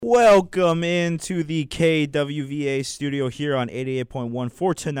Welcome into the KWVA studio here on 88.1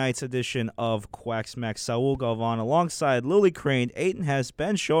 for tonight's edition of QuackSmack. Saul Galvan alongside Lily Crane. Aiden has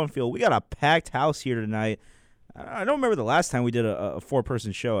Ben Schoenfield. We got a packed house here tonight. I don't remember the last time we did a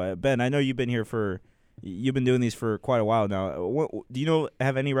four-person show. Ben, I know you've been doing these for quite a while now. Do you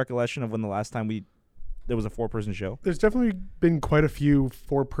have any recollection of when the last time there was a four-person show? There's definitely been quite a few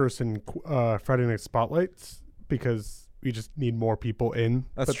four-person Friday Night Spotlights because we just need more people in.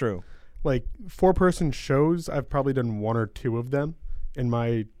 That's true. Like four-person shows, I've probably done one or two of them in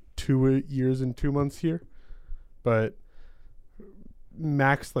my 2 years and 2 months here, but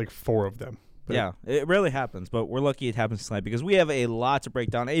max like four of them. But yeah, it rarely happens, but we're lucky it happens tonight because we have a lot to break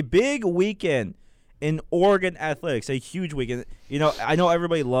down. A big weekend in Oregon athletics, a huge weekend. I know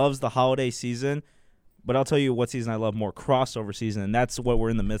everybody loves the holiday season, but I'll tell you what season I love more, crossover season, and that's what we're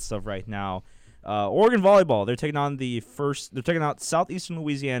in the midst of right now. Oregon volleyball, they're taking out Southeastern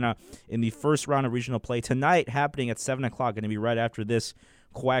Louisiana in the first round of regional play tonight, happening at 7 o'clock, going to be right after this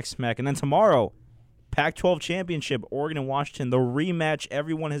QuackSmack. And then tomorrow, Pac-12 championship, Oregon and Washington, the rematch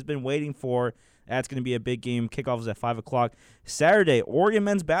everyone has been waiting for. That's going to be a big game. Kickoff is at 5 o'clock. Saturday, Oregon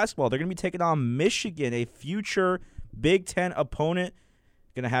men's basketball, they're going to be taking on Michigan, a future Big Ten opponent.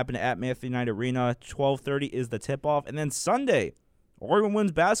 Going to happen at Matthew Knight Arena. 12:30 is the tip-off. And then Sunday, Oregon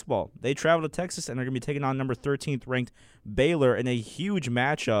women's basketball. They travel to Texas, and they're going to be taking on number 13th ranked Baylor in a huge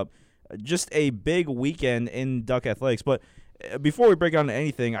matchup. Just a big weekend in Duck Athletics. But before we break down to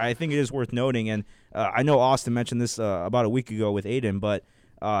anything, I think it is worth noting, and I know Austin mentioned this about a week ago with Aiden, but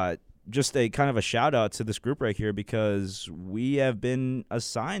just a kind of a shout-out to this group right here because we have been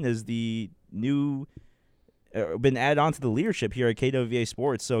assigned as the new been added on to the leadership here at KWVA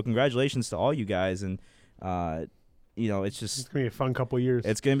Sports. So congratulations to all you guys, and it's it's gonna be a fun couple years.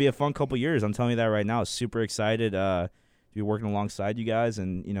 It's gonna be a fun couple years. I'm telling you that right now. Super excited to be working alongside you guys,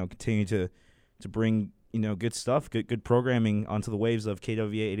 and continue to bring good stuff, good programming onto the waves of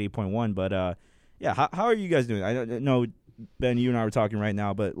KWVA 88.1. But how are you guys doing? I don't know, Ben. You and I were talking right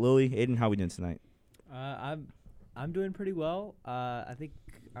now, but Lily, Aiden, how we doing tonight? I'm doing pretty well. I think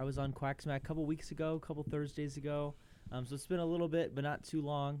I was on QuackSmack a couple weeks ago, a couple Thursdays ago. So it's been a little bit, but not too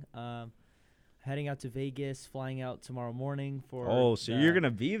long. Heading out to Vegas, flying out tomorrow morning for. Oh, so you're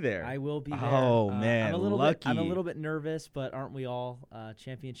gonna be there? I will be there. Oh man, lucky. I'm a little bit nervous, but aren't we all?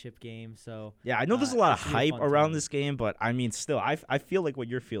 Championship game, so. Yeah, I know there's a lot of hype around this game, but I mean, still, I feel like what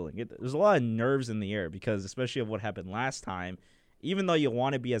you're feeling. There's a lot of nerves in the air because, especially of what happened last time. Even though you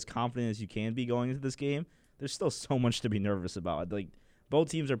want to be as confident as you can be going into this game, there's still so much to be nervous about. Like, both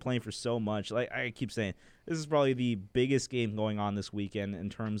teams are playing for so much. Like I keep saying, this is probably the biggest game going on this weekend in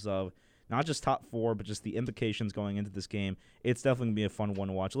terms of not just top four, but just the implications going into this game. It's definitely going to be a fun one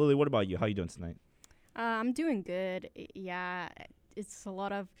to watch. Lily, what about you? How are you doing tonight? I'm doing good. Yeah, it's a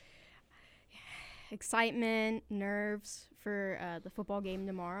lot of excitement, nerves for the football game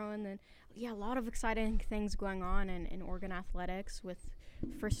tomorrow. And then, a lot of exciting things going on in Oregon athletics with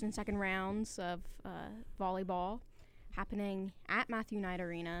first and second rounds of volleyball happening at Matthew Knight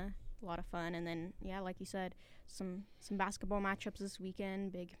Arena. A lot of fun. And then, like you said, some basketball matchups this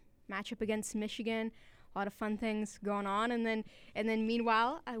weekend, big matchup against Michigan, a lot of fun things going on, and then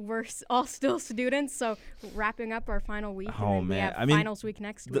meanwhile we're all still students, so wrapping up our final week. Oh, and then man, we have finals week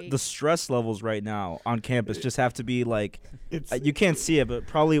next week. The stress levels right now on campus just have to be like you can't see it, but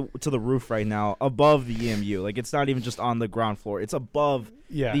probably to the roof right now, above the EMU. Like it's not even just on the ground floor; it's above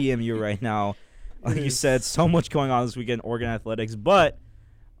the EMU right now. Like you said, so much going on this weekend, Oregon athletics, but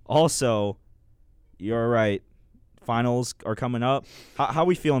also you're right. Finals are coming up. How are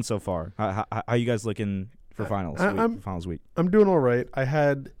we feeling so far? How are you guys looking for finals week? I'm doing all right. I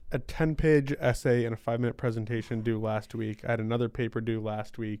had a 10-page essay and a 5-minute presentation due last week. I had another paper due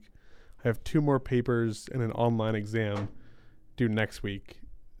last week. I have 2 more papers and an online exam due next week.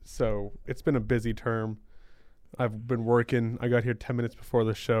 So it's been a busy term. I've been working. I got here 10 minutes before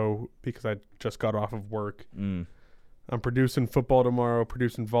the show because I just got off of work. I'm producing football tomorrow,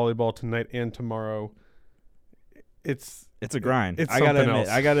 producing volleyball tonight and tomorrow. It's a grind. I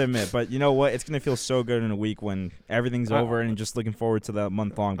gotta admit, but you know what? It's gonna feel so good in a week when everything's over and just looking forward to that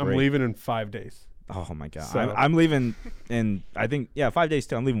month-long break. I'm leaving in 5 days. Oh my god! So. I'm leaving in 5 days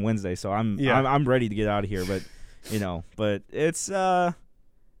too. I'm leaving Wednesday, so I'm ready to get out of here. But but it's I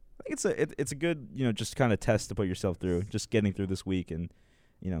think it's a good just kind of test to put yourself through, just getting through this week and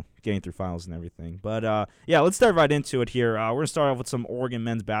getting through finals and everything. But, let's dive right into it here. We're going to start off with some Oregon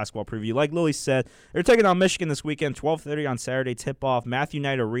men's basketball preview. Like Lily said, they're taking on Michigan this weekend, 12:30 on Saturday, tip-off, Matthew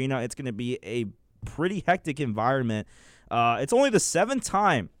Knight Arena. It's going to be a pretty hectic environment. It's only the 7th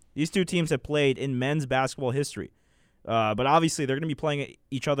time these two teams have played in men's basketball history. But obviously, they're going to be playing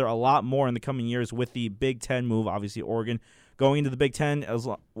each other a lot more in the coming years with the Big Ten move. Obviously, Oregon going into the Big Ten as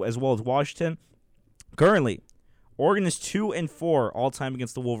well as Washington. Currently, Oregon is 2-4 all time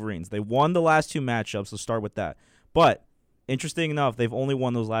against the Wolverines. They won the last 2 matchups. So start with that. But interesting enough, they've only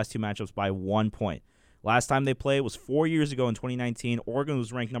won those last 2 matchups by 1 point. Last time they played was 4 years ago in 2019. Oregon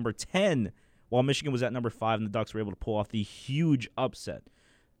was ranked number 10, while Michigan was at number 5, and the Ducks were able to pull off the huge upset.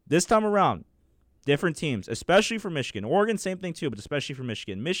 This time around, different teams, especially for Michigan. Oregon, same thing too, but especially for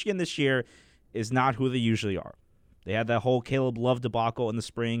Michigan. Michigan this year is not who they usually are. They had that whole Caleb Love debacle in the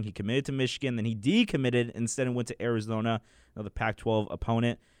spring. He committed to Michigan, then he decommitted instead and went to Arizona, another Pac-12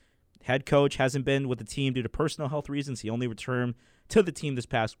 opponent. Head coach hasn't been with the team due to personal health reasons. He only returned to the team this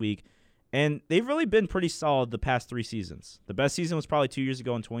past week. And they've really been pretty solid the past 3 seasons. The best season was probably 2 years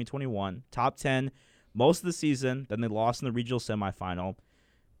ago in 2021. Top 10 most of the season. Then they lost in the regional semifinal.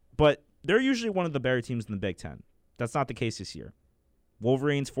 But they're usually one of the better teams in the Big Ten. That's not the case this year.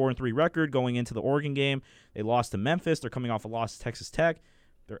 Wolverines 4-3 record going into the Oregon game. They lost to Memphis. They're coming off a loss to Texas Tech.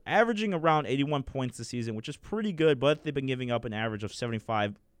 They're averaging around 81 points this season, which is pretty good, but they've been giving up an average of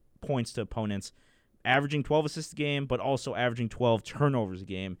 75 points to opponents, averaging 12 assists a game, but also averaging 12 turnovers a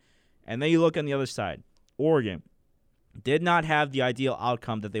game. And then you look on the other side. Oregon did not have the ideal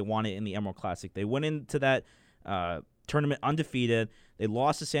outcome that they wanted in the Emerald Classic. They went into that tournament undefeated. They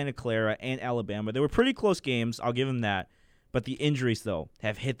lost to Santa Clara and Alabama. They were pretty close games. I'll give them that. But the injuries, though,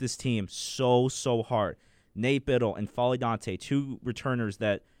 have hit this team so hard. Nate Biddle and Folly Dante, 2 returners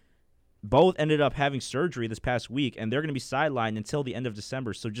that both ended up having surgery this past week, and they're going to be sidelined until the end of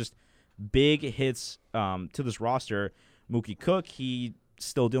December. So just big hits to this roster. Mookie Cook, he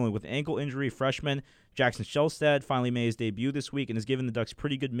still dealing with ankle injury, freshman. Jackson Shelstad finally made his debut this week and has given the Ducks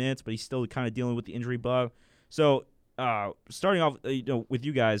pretty good minutes, but he's still kind of dealing with the injury bug. So starting off with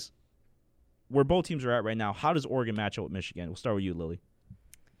you guys, where both teams are at right now, how does Oregon match up with Michigan? We'll start with you, Lily.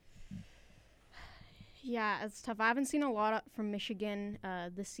 Yeah, it's tough. I haven't seen a lot from Michigan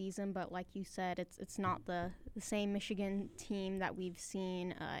this season, but like you said, it's not the same Michigan team that we've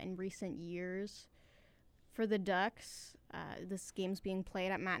seen in recent years. For the Ducks, this game's being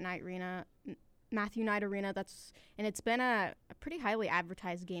played at Matthew Knight Arena. And it's been a pretty highly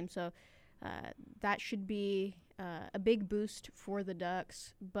advertised game, so that should be a big boost for the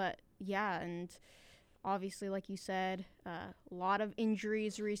Ducks. But yeah, and obviously, like you said, a lot of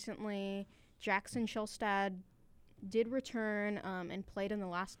injuries recently. Jackson Shelstad did return and played in the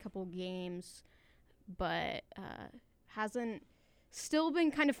last couple games, but hasn't still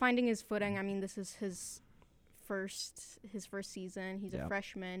been kind of finding his footing. I mean, this is his first season. He's a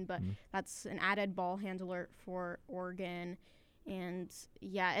freshman, but that's an added ball handler for Oregon. And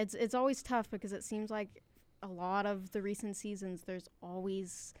yeah, it's always tough because it seems like a lot of the recent seasons, there's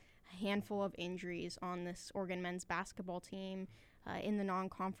always a handful of injuries on this Oregon men's basketball team in the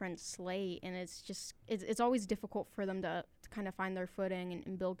non-conference slate, and it's always difficult for them to kind of find their footing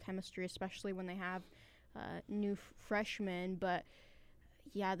and build chemistry, especially when they have new freshmen. But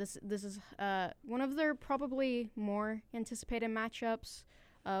yeah, this is one of their probably more anticipated matchups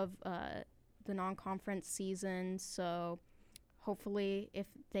of the non-conference season. So hopefully, if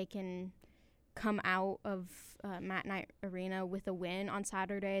they can come out of Matt Knight Arena with a win on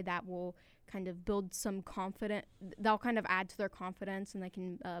Saturday, that will kind of build some confidence. They'll kind of add to their confidence, and they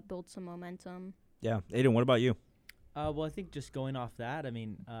can build some momentum. Yeah. Aiden, what about you? Well, I think just going off that, I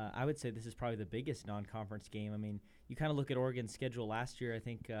mean, I would say this is probably the biggest non-conference game. I mean, you kind of look at Oregon's schedule last year. I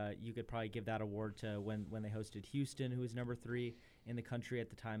think you could probably give that award to when they hosted Houston, who was number 3 in the country at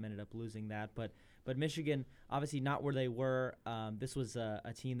the time, ended up losing that. But Michigan, obviously not where they were. This was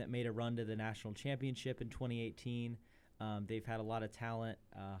a team that made a run to the national championship in 2018. They've had a lot of talent.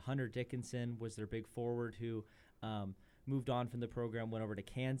 Hunter Dickinson was their big forward who moved on from the program, went over to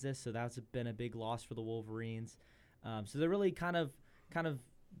Kansas. So that's been a big loss for the Wolverines. So they're really kind of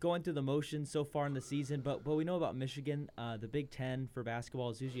going through the motions so far in the season. But we know about Michigan. The Big Ten for basketball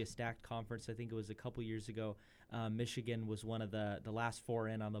is usually a stacked conference. I think it was a couple years ago. Michigan was one of the last 4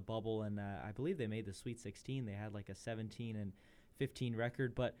 in on the bubble, and I believe they made the Sweet 16. They had like a 17-15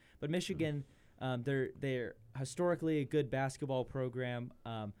 record. But Michigan, they're historically a good basketball program.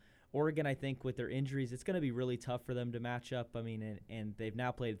 Oregon, I think, with their injuries, it's going to be really tough for them to match up. I mean, and they've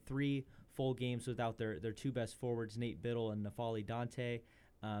now played 3 full games without their 2 best forwards, Nate Biddle and Nafali Dante.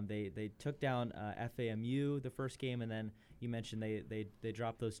 They took down FAMU the first game, and then you mentioned they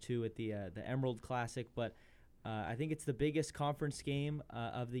dropped those 2 at the Emerald Classic. But I think it's the biggest conference game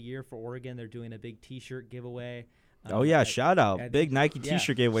of the year for Oregon. They're doing a big T-shirt giveaway. Oh yeah, shout out. Big Nike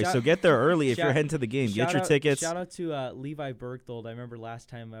t-shirt giveaway. So get there early if you're heading to the game. Get your tickets. Shout out to Levi Berchtold. I remember last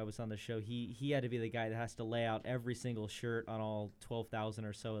time I was on the show, he had to be the guy that has to lay out every single shirt on all 12,000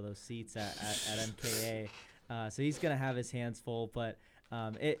 or so of those seats at MKA. So he's going to have his hands full, but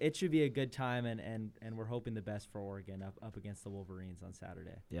it should be a good time, and we're hoping the best for Oregon up against the Wolverines on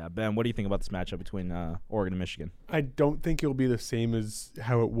Saturday. Yeah, Ben, what do you think about this matchup between Oregon and Michigan? I don't think it'll be the same as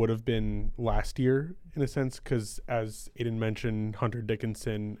how it would have been last year in a sense, because as Aiden mentioned, Hunter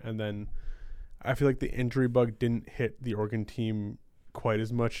Dickinson, and then I feel like the injury bug didn't hit the Oregon team quite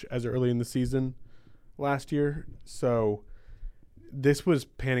as much as early in the season last year. So this was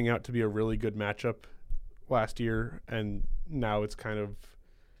panning out to be a really good matchup last year, and now it's kind of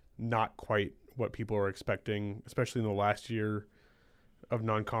not quite what people are expecting, especially in the last year of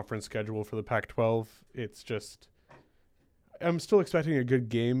non-conference schedule for the Pac-12. It's just, I'm still expecting a good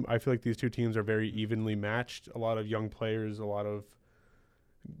game. I feel like these two teams are very evenly matched. A lot of young players, a lot of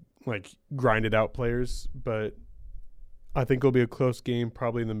like grinded out players, but I think it'll be a close game,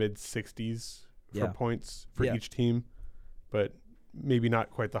 probably in the mid-60s for points for each team, but maybe not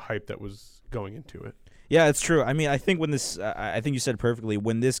quite the hype that was going into it. Yeah, it's true. I mean, I think when this, I think you said perfectly,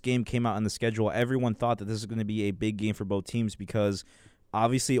 when this game came out on the schedule, everyone thought that this was going to be a big game for both teams because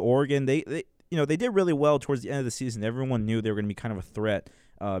obviously Oregon, they did really well towards the end of the season. Everyone knew they were going to be kind of a threat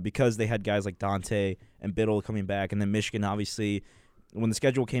because they had guys like Dante and Biddle coming back, and then Michigan, obviously, when the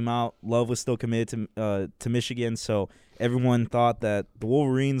schedule came out, Love was still committed to Michigan, so everyone thought that the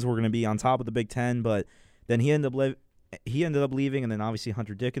Wolverines were going to be on top of the Big Ten, but then he ended up leaving, and then obviously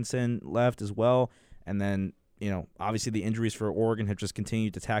Hunter Dickinson left as well. And then, obviously the injuries for Oregon have just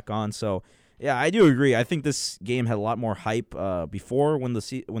continued to tack on. So, yeah, I do agree. I think this game had a lot more hype before when the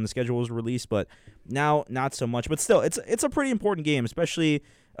schedule was released, but now not so much. But still, it's a pretty important game, especially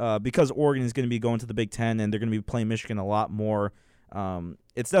because Oregon is going to be going to the Big Ten and they're going to be playing Michigan a lot more.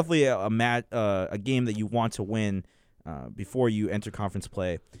 It's definitely a game that you want to win before you enter conference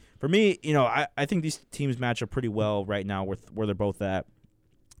play. For me, I think these teams match up pretty well right now with where they're both at.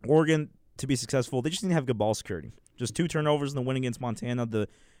 Oregon, to be successful, they just need to have good ball security. Just 2 turnovers in the win against Montana.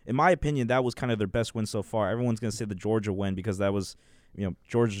 In my opinion, that was kind of their best win so far. Everyone's going to say the Georgia win because that was,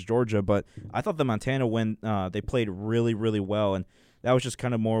 Georgia's Georgia. But I thought the Montana win, they played really, really well. And that was just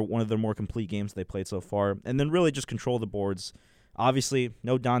kind of one of their more complete games they played so far. And then really just control the boards. Obviously,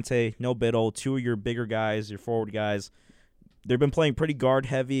 no Dante, no Biddle, 2 of your bigger guys, your forward guys. They've been playing pretty guard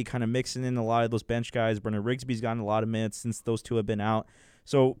heavy, kind of mixing in a lot of those bench guys. Brennan Rigsby's gotten a lot of minutes since those 2 have been out.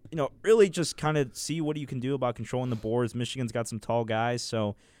 So, really just kind of see what you can do about controlling the boards. Michigan's got some tall guys.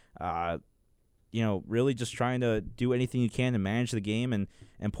 So, really just trying to do anything you can to manage the game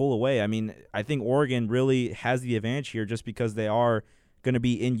and pull away. I mean, I think Oregon really has the advantage here just because they are going to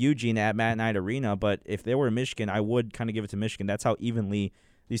be in Eugene at Matt Knight Arena. But if they were in Michigan, I would kind of give it to Michigan. That's how evenly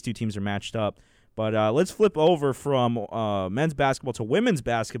these two teams are matched up. But let's flip over from men's basketball to women's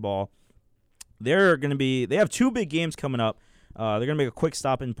basketball. They have 2 big games coming up. They're going to make a quick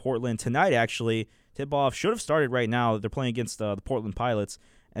stop in Portland tonight, actually. Tip-off should have started right now. They're playing against the Portland Pilots.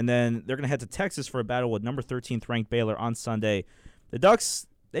 And then they're going to head to Texas for a battle with number 13th ranked Baylor on Sunday. The Ducks,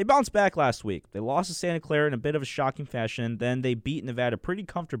 they bounced back last week. They lost to Santa Clara in a bit of a shocking fashion. Then they beat Nevada pretty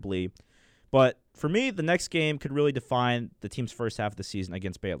comfortably. But for me, the next game could really define the team's first half of the season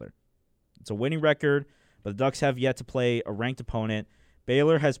against Baylor. It's a winning record, but the Ducks have yet to play a ranked opponent.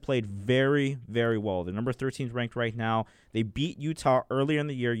 Baylor has played very, very well. They're number 13th ranked right now. They beat Utah earlier in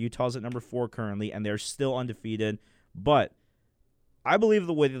the year. Utah's at number 4 currently, and they're still undefeated. But I believe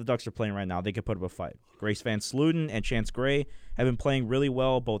the way that the Ducks are playing right now, they could put up a fight. Grace Van Sluten and Chance Gray have been playing really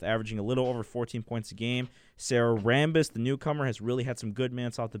well, both averaging a little over 14 points a game. Sarah Rambis, the newcomer, has really had some good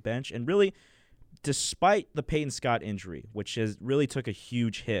minutes off the bench. And really, despite the Peyton Scott injury, which has really took a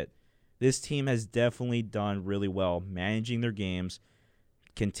huge hit, this team has definitely done really well managing their games.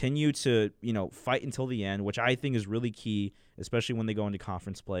 Continue to, fight until the end, which I think is really key, especially when they go into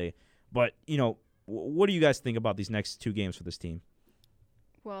conference play. But, what do you guys think about these next 2 games for this team?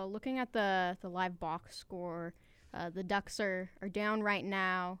 Well, looking at the live box score, the Ducks are down right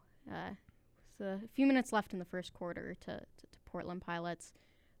now. With a few minutes left in the first quarter to Portland Pilots.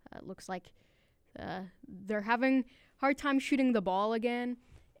 Looks like they're having a hard time shooting the ball again.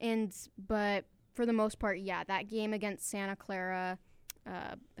 But for the most part, yeah, that game against Santa Clara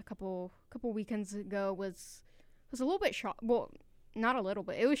a couple weekends ago was a little bit well, not a little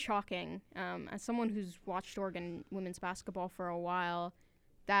bit. It was shocking. As someone who's watched Oregon women's basketball for a while,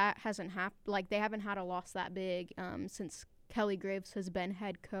 that hasn't happened. Like, they haven't had a loss that big since Kelly Graves has been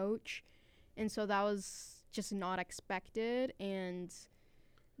head coach, and so that was just not expected. And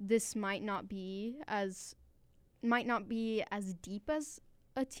this might not be as might not be as deep as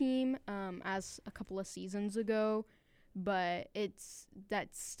a team as a couple of seasons ago, but that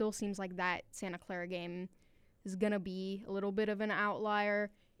still seems like that Santa Clara game is going to be a little bit of an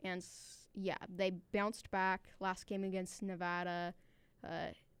outlier. And they bounced back last game against Nevada.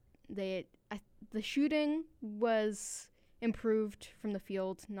 The shooting was improved from the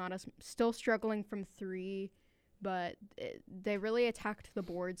field, still struggling from three, but they really attacked the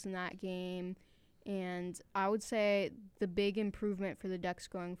boards in that game. And I would say the big improvement for the Ducks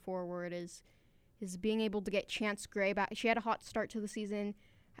going forward is being able to get Chance Gray back. She had a hot start to the season,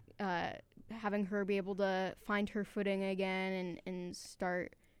 having her be able to find her footing again and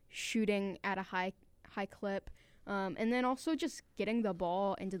start shooting at a high clip. And then also just getting the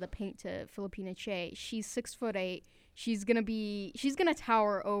ball into the paint to Filipina Che. She's 6'8". She's gonna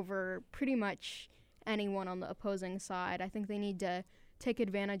tower over pretty much anyone on the opposing side. I think they need to take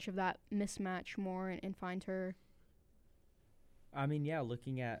advantage of that mismatch more and find her. I mean, yeah,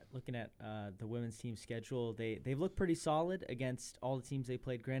 looking at the women's team schedule, they've looked pretty solid against all the teams they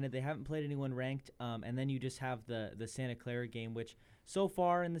played. Granted, they haven't played anyone ranked, and then you just have the Santa Clara game, which so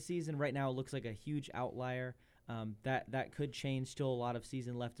far in the season right now it looks like a huge outlier. That could change. Still a lot of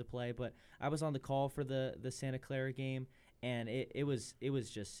season left to play, but I was on the call for the Santa Clara game, and it was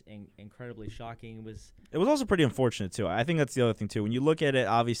just incredibly shocking. It was also pretty unfortunate too. I think that's the other thing too. When you look at it,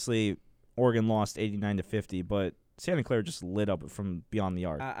 obviously Oregon lost 89-50, but Santa Clara just lit up from beyond the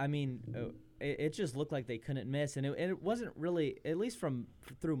arc. I mean, it just looked like they couldn't miss, and it wasn't really, at least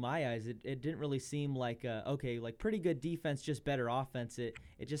through my eyes, it didn't really seem like pretty good defense, just better offense. It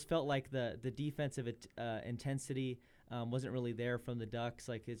just felt like the defensive intensity wasn't really there from the Ducks.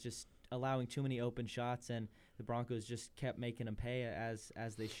 Like, it's just allowing too many open shots, and the Broncos just kept making them pay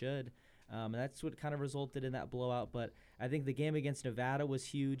as they should. And that's what kind of resulted in that blowout. But I think the game against Nevada was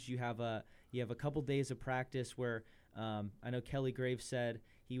huge. You have a couple days of practice where I know Kelly Graves said,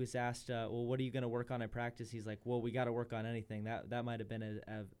 he was asked, well, what are you going to work on in practice? He's like, well, we got to work on anything. That might have been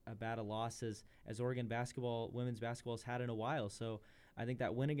a bad a loss as Oregon women's basketball has had in a while. So I think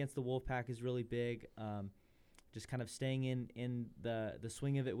that win against the Wolfpack is really big. Just kind of staying in the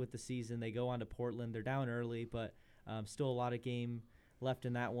swing of it with the season. They go on to Portland. They're down early, but still a lot of game left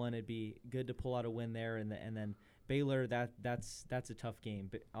in that one. It'd be good to pull out a win there, and then Baylor, that's a tough game,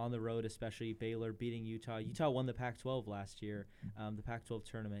 but on the road, especially Baylor beating Utah. Utah won the Pac-12 last year, the Pac-12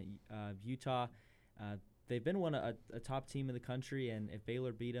 tournament. Utah, they've been a top team in the country, and if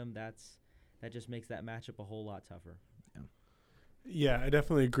Baylor beat them, that just makes that matchup a whole lot tougher. Yeah, I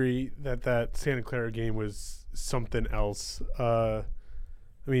definitely agree that Santa Clara game was something else. I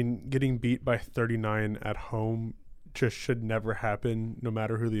mean, getting beat by 39 at home just should never happen, no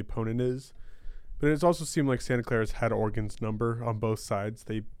matter who the opponent is. But it's also seemed like Santa Clara's had Oregon's number on both sides.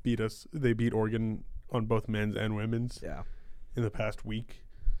 They beat Oregon on both men's and women's in the past week.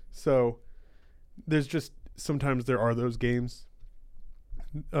 So there's just sometimes there are those games.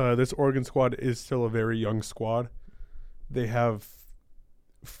 This Oregon squad is still a very young squad. They have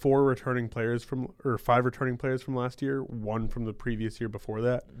 5 returning players from last year, 1 from the previous year before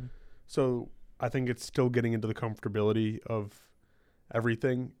that. Mm-hmm. So I think it's still getting into the comfortability of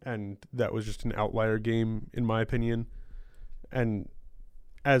everything, and that was just an outlier game in my opinion. And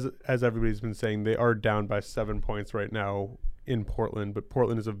as everybody's been saying, they are down by 7 points right now in Portland, but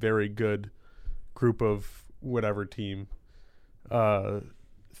Portland is a very good group of whatever team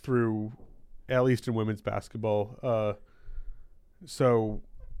through, at least in women's basketball. So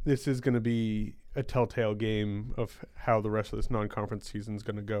this is going to be a telltale game of how the rest of this non-conference season is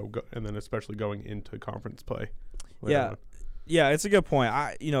going to go, and then especially going into conference play. Yeah, it's a good point.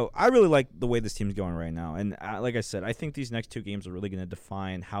 I really like the way this team's going right now, and like I said, I think these next 2 games are really going to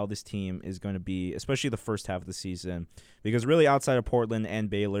define how this team is going to be, especially the first half of the season. Because really, outside of Portland and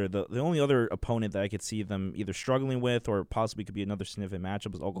Baylor, the only other opponent that I could see them either struggling with or possibly could be another significant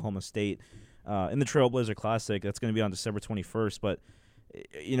matchup is Oklahoma State in the Trailblazer Classic. That's going to be on December 21st. But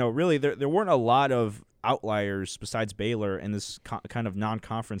really, there weren't a lot of outliers besides Baylor in this kind of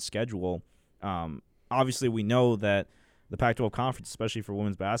non-conference schedule. Obviously, we know that the Pac-12 conference, especially for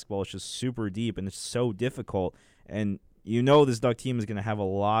women's basketball, is just super deep and it's so difficult. And this Duck team is going to have a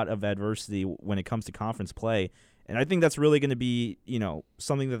lot of adversity when it comes to conference play. And I think that's really going to be,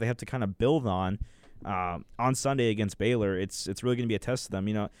 something that they have to kind of build on Sunday against Baylor. It's really going to be a test to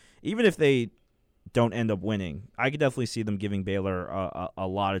them. Even if they don't end up winning, I could definitely see them giving Baylor a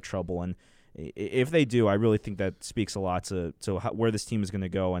lot of trouble. And if they do, I really think that speaks a lot to where this team is going to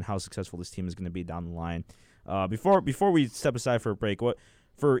go and how successful this team is going to be down the line. Before we step aside for a break, what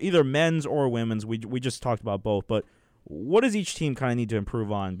for either men's or women's, we just talked about both, but what does each team kind of need to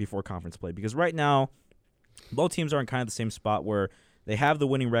improve on before conference play? Because right now, both teams are in kind of the same spot where they have the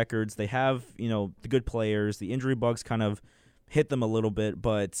winning records, they have, the good players, the injury bugs kind of hit them a little bit,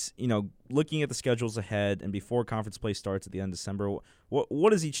 but, looking at the schedules ahead and before conference play starts at the end of December, what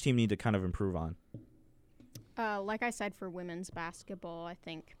does each team need to kind of improve on? Like I said, for women's basketball, I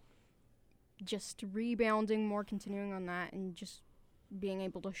think just rebounding more, continuing on that, and just being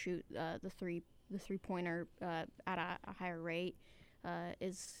able to shoot the three-pointer at a higher rate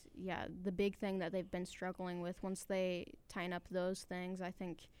is the big thing that they've been struggling with. Once they tighten up those things, I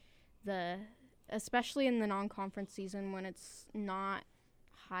think especially in the non-conference season when it's not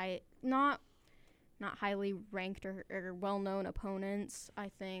highly ranked or well-known opponents,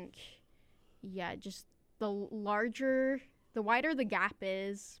 I think just the wider the gap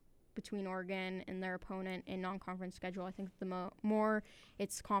is between Oregon and their opponent in non-conference schedule, I think the more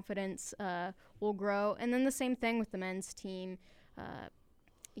its confidence will grow. And then the same thing with the men's team.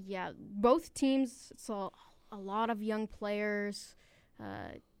 Both teams saw a lot of young players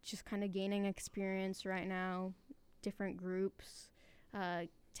just kind of gaining experience right now, different groups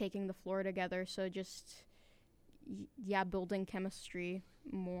taking the floor together. So just, building chemistry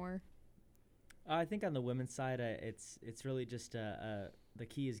more. I think on the women's side, it's really just the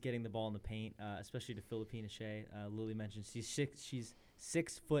key is getting the ball in the paint, especially to Philippine Shea. Lily mentioned she's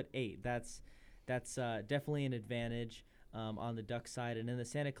 6'8". That's definitely an advantage on the Duck side. And in the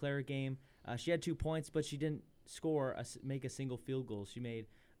Santa Clara game, she had 2 points, but she didn't make a single field goal. She made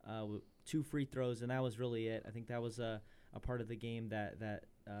 2 free throws, and that was really it. I think that was a part of the game that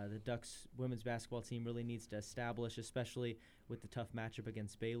the Ducks women's basketball team really needs to establish, especially with the tough matchup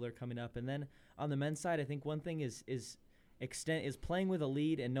against Baylor coming up. And then on the men's side, I think one thing is playing with a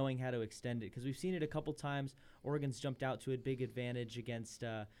lead and knowing how to extend it, because we've seen it a couple times. Oregon's jumped out to a big advantage against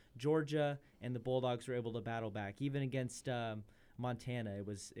Georgia, and the Bulldogs were able to battle back. Even against Montana, it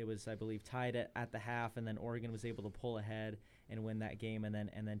was I believe tied at the half, and then Oregon was able to pull ahead and win that game. And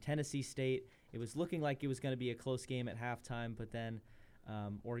then Tennessee State, it was looking like it was going to be a close game at halftime, but then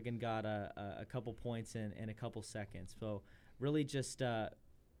Oregon got a couple points in a couple seconds. So really just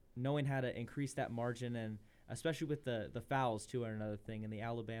knowing how to increase that margin, and especially with the fouls too are another thing. In the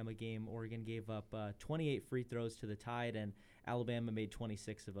Alabama game, Oregon gave up 28 free throws to the Tide, and Alabama made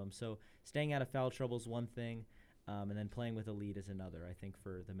 26 of them. So staying out of foul trouble is one thing, and then playing with a lead is another, I think,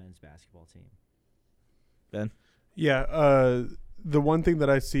 for the men's basketball team. Ben? Yeah, the one thing that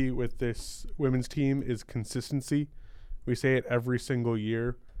I see with this women's team is consistency. We say it every single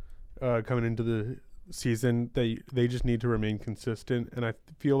year coming into the season. They just need to remain consistent, and I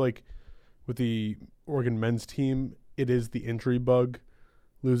feel like with the Oregon men's team, it is the injury bug.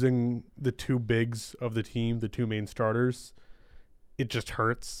 Losing the 2 bigs of the team, the 2 main starters, it just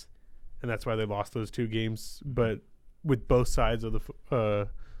hurts, and that's why they lost those 2 games. But with both sides of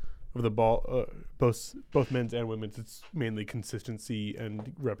the ball, both men's and women's, it's mainly consistency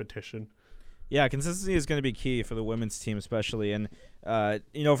and repetition. Yeah, consistency is going to be key for the women's team especially. And,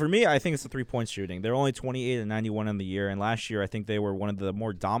 for me, I think it's the 3-point shooting. They're only 28 and 91 on the year. And last year, I think they were one of the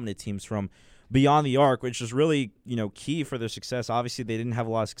more dominant teams from beyond the arc, which is really, key for their success. Obviously, they didn't have a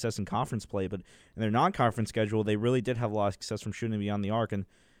lot of success in conference play, but in their non-conference schedule, they really did have a lot of success from shooting beyond the arc. And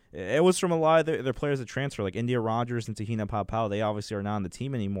it was from a lot of their players that transfer, like India Rogers and Tahina Papau. They obviously are not on the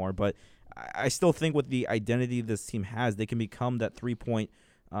team anymore, but I still think with the identity this team has, they can become that 3-point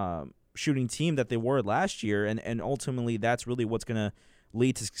shooting team that they were last year, and ultimately that's really what's going to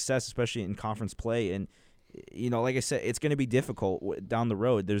lead to success, especially in conference play. And like I said, it's going to be difficult down the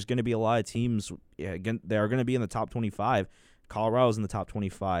road. There's going to be a lot of teams that are going to be in the top 25. Colorado's in the top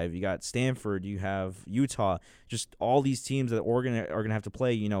 25. You got Stanford, you have Utah, just all these teams that Oregon are going to have to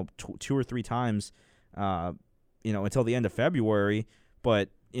play 2 or 3 times until the end of February. But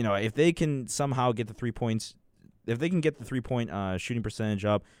if they can somehow get the 3 points, if they can get the 3-point shooting percentage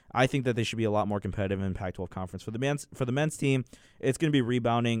up, I think that they should be a lot more competitive in Pac-12 conference. For the men's team, it's going to be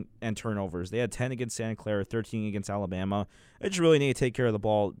rebounding and turnovers. They had 10 against Santa Clara, 13 against Alabama. They just really need to take care of the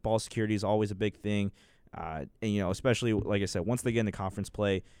ball. Ball security is always a big thing, and especially like I said, once they get into conference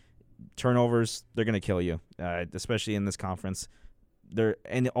play, turnovers, they're going to kill you, especially in this conference.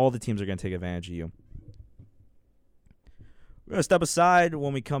 And all the teams are going to take advantage of you. We're going to step aside.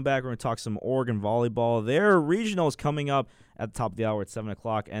 When we come back, we're going to talk some Oregon volleyball. Their regional is coming up at the top of the hour at 7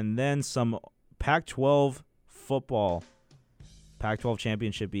 o'clock, and then some Pac-12 football, Pac-12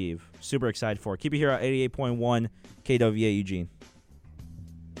 Championship Eve. Super excited for it. Keep it here at 88.1 KWVA Eugene.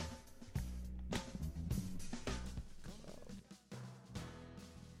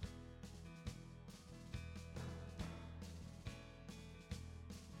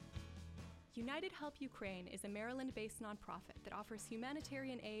 United Help Ukraine is a Maryland-based nonprofit that offers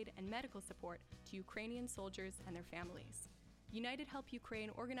humanitarian aid and medical support to Ukrainian soldiers and their families. United Help Ukraine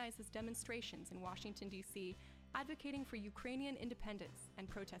organizes demonstrations in Washington, D.C., advocating for Ukrainian independence and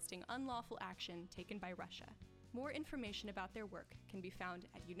protesting unlawful action taken by Russia. More information about their work can be found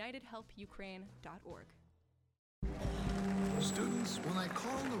at unitedhelpukraine.org. Students, when I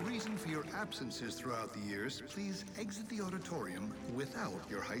call the reason for your absences throughout the years, please exit the auditorium without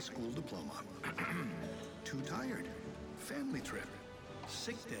your high school diploma. Too tired, family trip,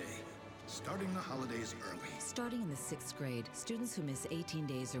 sick day, starting the holidays early. Starting in the 6th grade, students who miss 18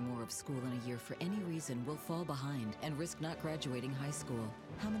 days or more of school in a year for any reason will fall behind and risk not graduating high school.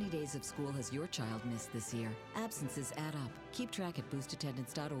 How many days of school has your child missed this year? Absences add up. Keep track at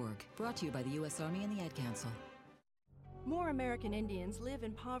boostattendance.org. Brought to you by the U.S. Army and the Ad Council. More American Indians live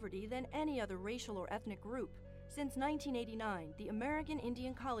in poverty than any other racial or ethnic group. Since 1989, the American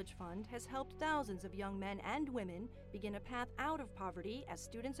Indian College Fund has helped thousands of young men and women begin a path out of poverty as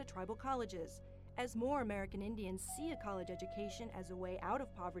students at tribal colleges. As more American Indians see a college education as a way out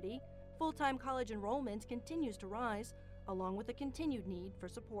of poverty, full-time college enrollment continues to rise, along with a continued need for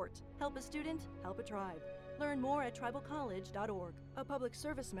support. Help a student, help a tribe. Learn more at tribalcollege.org. A public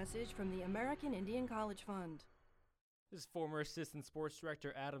service message from the American Indian College Fund. This is former Assistant Sports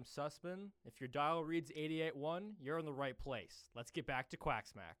Director Adam Sussman. If your dial reads 88.1, you're in the right place. Let's get back to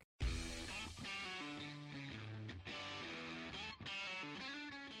QuackSmack.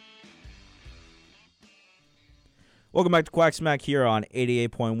 Welcome back to QuackSmack here on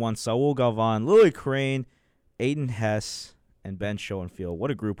 88.1. Saul Galvan, Lily Crane, Aiden Hess, and Ben Schoenfield.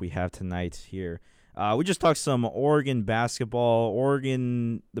 What a group we have tonight here. We just talked some Oregon basketball.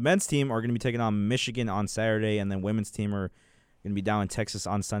 Oregon, the men's team are going to be taking on Michigan on Saturday, and then women's team are going to be down in Texas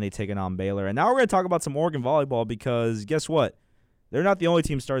on Sunday taking on Baylor. And now we're going to talk about some Oregon volleyball because guess what? They're not the only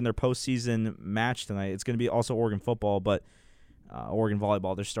team starting their postseason match tonight. It's going to be also Oregon football, but Oregon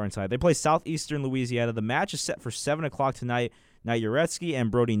volleyball, they're starting tonight. They play Southeastern Louisiana. The match is set for 7 o'clock tonight. Now, Uretsky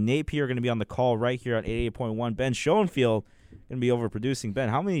and Brody Napier are going to be on the call right here on 88.1. Ben Schoenfield going to be overproducing. Ben,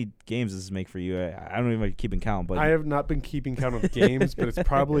 how many games does this make for you? I don't even keep count. But I have not been keeping count of games, but it's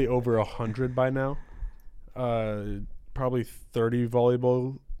probably over 100 by now. Probably 30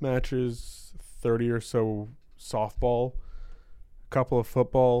 volleyball matches, 30 or so softball, a couple of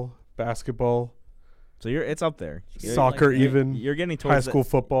football, basketball. So it's up there. Soccer, even. You're getting towards high school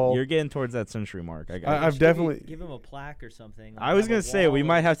football. You're getting towards that century mark. I've definitely give him a plaque or something. I was gonna say we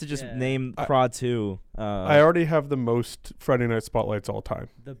might have to just name Prod 2. I already have the most Friday night spotlights all time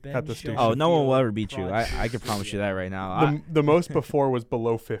at the station. Oh, no one will ever beat you. I can promise you that right now. The most before was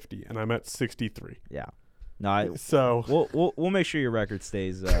below 50, and I'm at 63. Yeah. No. So we'll make sure your record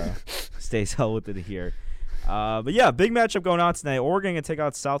stays held within here. But yeah, big matchup going on tonight. Oregon gonna take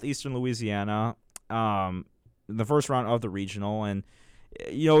out Southeastern Louisiana. In the first round of the regional. And,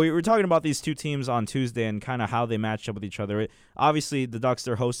 we were talking about these two teams on Tuesday and kind of how they match up with each other. Obviously, the Ducks,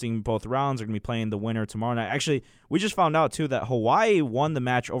 they're hosting both rounds. They're going to be playing the winner tomorrow night. Actually, we just found out, too, that Hawaii won the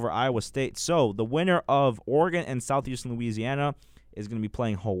match over Iowa State. So the winner of Oregon and Southeastern Louisiana is going to be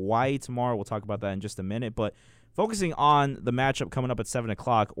playing Hawaii tomorrow. We'll talk about that in just a minute. But focusing on the matchup coming up at 7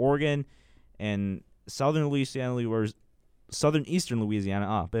 o'clock, Oregon and Southeastern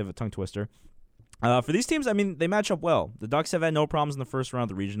Louisiana. Bit of a tongue twister. For these teams, they match up well. The Ducks have had no problems in the first round of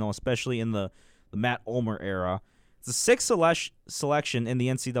the regional, especially in the Matt Ulmer era. It's the sixth selection in the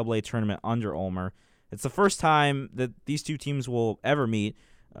NCAA tournament under Ulmer. It's the first time that these two teams will ever meet.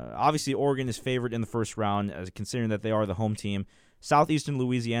 Obviously, Oregon is favored in the first round, considering that they are the home team. Southeastern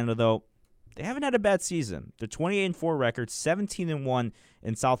Louisiana, though, they haven't had a bad season. They're 28-4 record, 17-1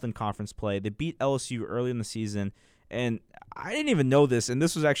 in Southland Conference play. They beat LSU early in the season. And I didn't even know this, and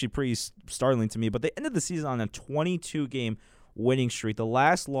this was actually pretty startling to me, but they ended the season on a 22-game winning streak. The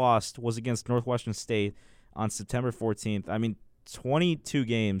last loss was against Northwestern State on September 14th. 22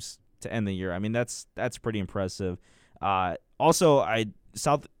 games to end the year. That's pretty impressive. Also,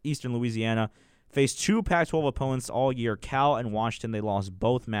 Southeastern Louisiana faced two Pac-12 opponents all year, Cal and Washington. They lost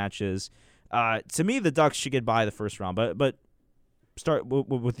both matches. To me, the Ducks should get by the first round, but start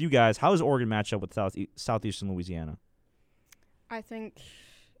with you guys. How does Oregon match up with Southeastern Louisiana? I think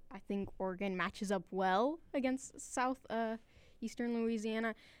Oregon matches up well against Southeastern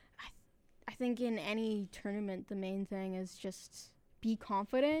Louisiana. I think in any tournament, the main thing is just be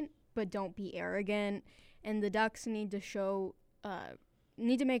confident, but don't be arrogant. And the Ducks need to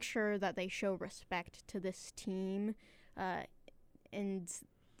make sure that they show respect to this team.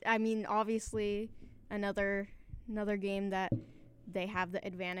 Obviously, another game that they have the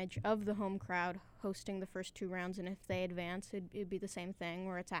advantage of the home crowd hosting the first 2 rounds, and if they advance, it'd be the same thing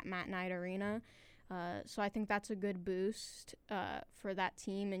where it's at Matt Knight Arena. So I think that's a good boost for that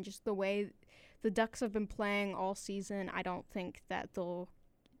team, and just the way the Ducks have been playing all season, I don't think that they'll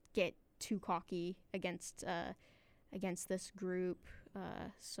get too cocky against this group.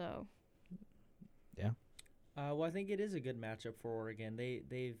 So Yeah. Well, I think it is a good matchup for Oregon.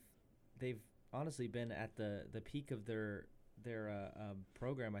 They've honestly been at the peak of their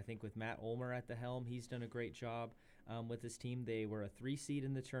program. I think with Matt Ulmer at the helm, he's done a great job with his team. They were a 3 seed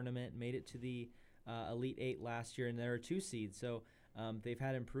in the tournament, made it to the Elite 8 last year, and they're a 2 seed. So they've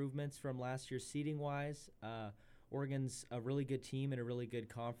had improvements from last year seeding wise. Oregon's a really good team and a really good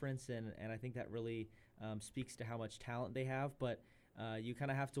conference, and I think that really speaks to how much talent they have. But you kind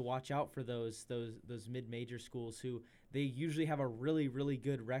of have to watch out for those mid-major schools who they usually have a really, really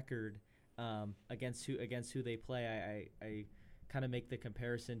good record against who they play. I kind of make the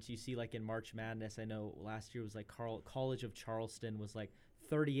comparison to, you see, like in March Madness, I know last year was like College of Charleston was like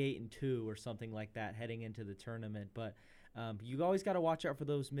 38-2 or something like that heading into the tournament. But you always got to watch out for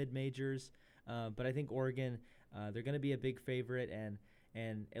those mid-majors. But I think Oregon, they're going to be a big favorite,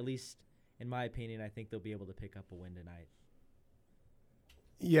 and at least in my opinion, I think they'll be able to pick up a win tonight.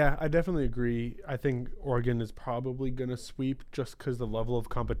 Yeah, I definitely agree. I think Oregon is probably going to sweep just because the level of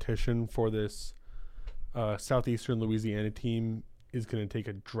competition for this Southeastern Louisiana team is going to take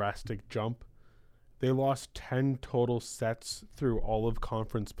a drastic jump. They lost 10 total sets through all of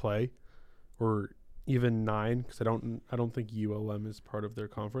conference play, or even 9, because I don't think ULM is part of their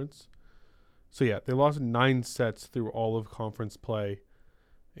conference. So yeah, they lost 9 sets through all of conference play,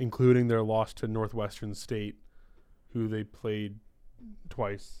 including their loss to Northwestern State, who they played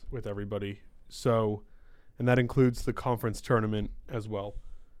twice with everybody. So, and that includes the conference tournament as well,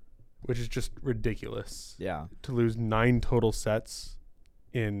 which is just ridiculous. Yeah. To lose 9 total sets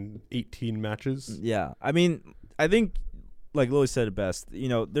in 18 matches. Yeah. I mean, I think, like Louis said it best,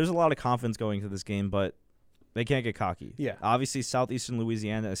 there's a lot of confidence going into this game, but they can't get cocky. Yeah. Obviously, Southeastern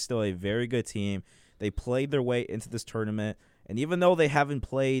Louisiana is still a very good team. They played their way into this tournament, and even though they haven't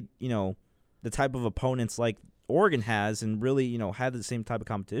played, the type of opponents like Oregon has and really, had the same type of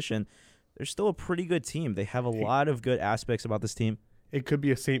competition, they're still a pretty good team. They have a lot of good aspects about this team. It could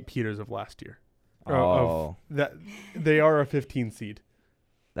be a St. Peter's of last year. Oh. That they are a 15 seed.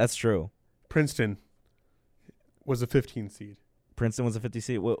 That's true. Princeton was a 15 seed. Princeton was a 50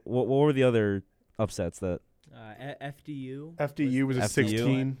 seed. What were the other upsets that? FDU was a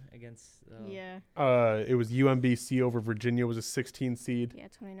 16 against. Yeah. It was UMBC over Virginia was a 16 seed. Yeah,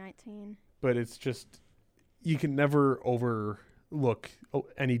 2019. But it's just, you can never overlook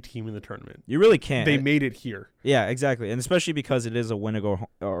any team in the tournament. You really can't. They made it here. Yeah, exactly, and especially because it is a win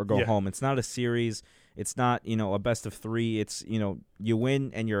or go home. It's not a series. It's not a best of 3. It's you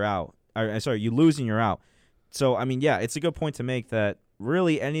win and you're out. You lose and you're out. So I mean, yeah, it's a good point to make that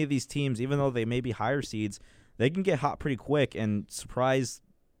really any of these teams, even though they may be higher seeds, they can get hot pretty quick and surprise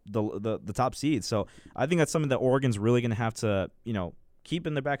the top seeds. So I think that's something that Oregon's really going to have to keep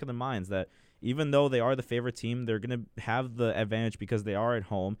in the back of their minds, that even though they are the favorite team, they're going to have the advantage because they are at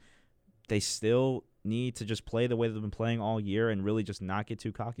home. They still need to just play the way they've been playing all year and really just not get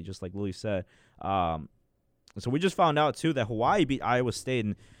too cocky, just like Louis said. So we just found out, too, that Hawaii beat Iowa State,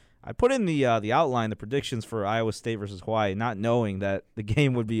 and I put in the outline, the predictions for Iowa State versus Hawaii, not knowing that the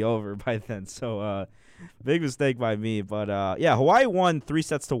game would be over by then. So big mistake by me. But, yeah, Hawaii won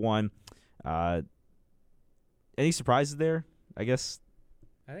 3-1. Any surprises there, I guess?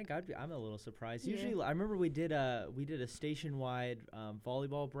 I think I'm a little surprised. Yeah. Usually, I remember we did a station-wide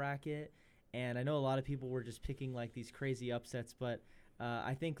volleyball bracket, and I know a lot of people were just picking like these crazy upsets, but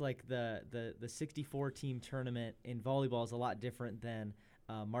I think like the 64-team tournament in volleyball is a lot different than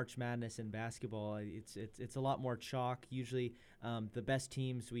March Madness in basketball. It's a lot more chalk. Usually, the best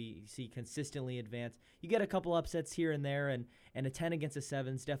teams we see consistently advance. You get a couple upsets here and there, and a 10 against a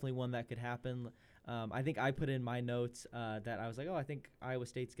 7 is definitely one that could happen. I think I put in my notes that I was like, I think Iowa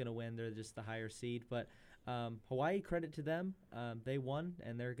State's going to win. They're just the higher seed. But Hawaii, credit to them. They won,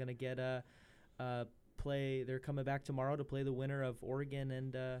 and they're going to get play. They're coming back tomorrow to play the winner of Oregon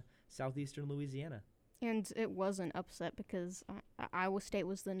and Southeastern Louisiana. And it was an upset because Iowa State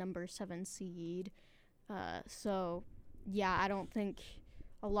was the number 7 seed. So, yeah, I don't think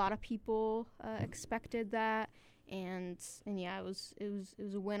a lot of people expected that. And yeah, it was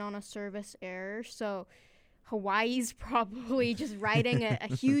a win on a service error. So Hawaii's probably just riding a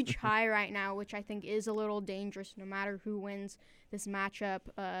huge high right now, which I think is a little dangerous no matter who wins this matchup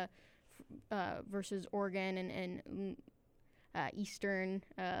versus Oregon and Eastern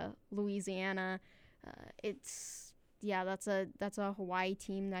Louisiana. It's yeah, that's a Hawaii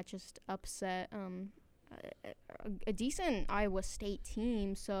team that just upset a decent Iowa State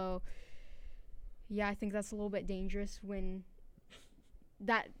team. So yeah, I think that's a little bit dangerous when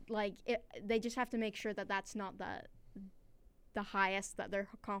that they just have to make sure that that's not the highest that their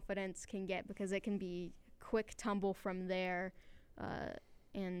confidence can get, because it can be quick tumble from there.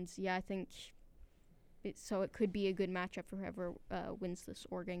 And yeah, I think it could be a good matchup for whoever wins this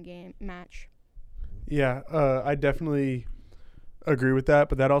Oregon game match. Yeah, I definitely agree with that,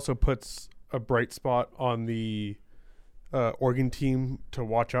 but that also puts a bright spot on the Oregon team to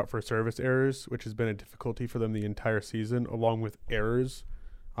watch out for service errors, which has been a difficulty for them the entire season, along with errors.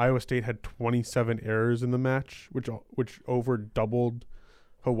 Iowa State had 27 errors in the match, which over doubled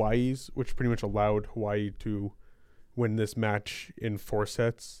Hawaii's, which pretty much allowed Hawaii to win this match in 4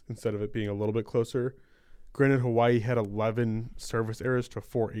 sets instead of it being a little bit closer. Granted, Hawaii had 11 service errors to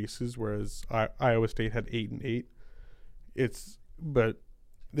 4 aces, whereas Iowa State had 8 and 8. But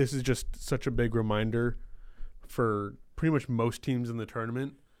this is just such a big reminder for pretty much most teams in the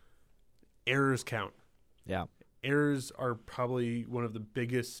tournament. Errors count. Yeah. Errors are probably one of the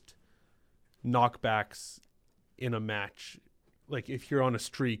biggest knockbacks in a match. Like if you're on a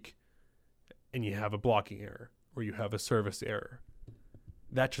streak and you have a blocking error or you have a service error,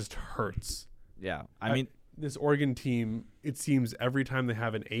 that just hurts. Yeah. I mean, this Oregon team, it seems every time they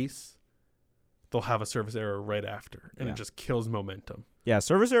have an ace, they'll have a service error right after, and it just kills momentum. Yeah,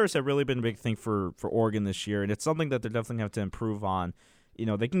 service errors have really been a big thing for Oregon this year, and it's something that they're definitely going to have to improve on. You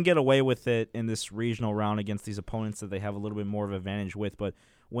know, they can get away with it in this regional round against these opponents that they have a little bit more of an advantage with, but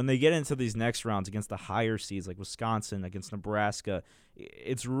when they get into these next rounds against the higher seeds like Wisconsin, against Nebraska,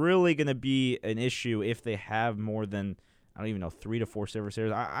 it's really going to be an issue if they have more than, I don't even know, 3 to 4 service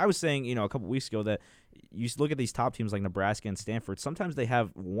errors. I was saying, a couple weeks ago that you look at these top teams like Nebraska and Stanford, sometimes they have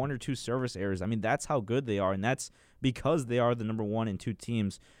 1 or 2 service errors. I mean, that's how good they are, and that's because they are the number 1 and 2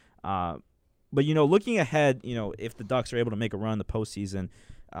 teams. But, looking ahead, if the Ducks are able to make a run in the postseason,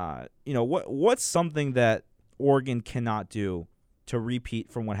 what's something that Oregon cannot do to repeat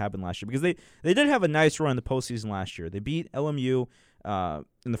from what happened last year? Because they did have a nice run in the postseason last year. They beat LMU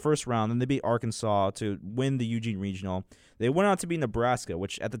in the first round, then they beat Arkansas to win the Eugene Regional. They went on to beat Nebraska,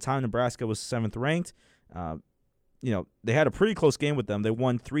 which at the time Nebraska was 7th ranked. They had a pretty close game with them. They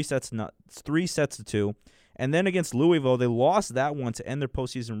won 3 sets to 2. And then against Louisville, they lost that one to end their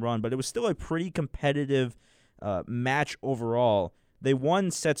postseason run, but it was still a pretty competitive match overall. They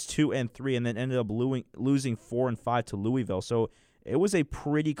won sets 2 and 3 and then ended up losing 4 and 5 to Louisville. So it was a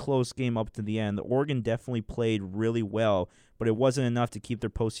pretty close game up to the end. The Oregon definitely played really well, but it wasn't enough to keep their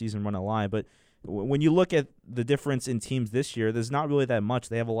postseason run alive. But when you look at the difference in teams this year, there's not really that much.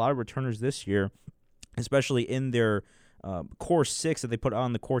 They have a lot of returners this year, especially in their core 6 that they put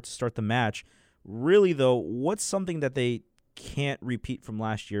on the court to start the match. Really, though, what's something that they can't repeat from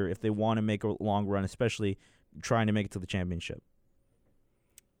last year if they want to make a long run, especially trying to make it to the championship?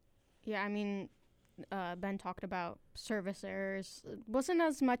 Yeah, I mean, Ben talked about service errors. It wasn't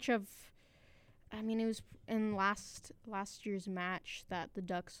as much of, it was in last year's match that the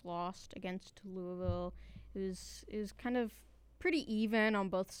Ducks lost against Louisville. It was kind of pretty even on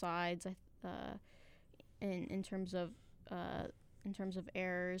both sides. In terms of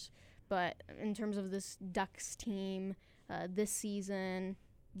errors, but in terms of this Ducks team this season,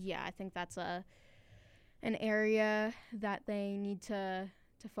 yeah, I think that's an area that they need to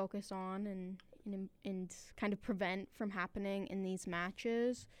focus on and kind of prevent from happening in these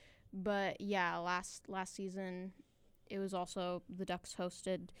matches. But yeah, last season it was also the Ducks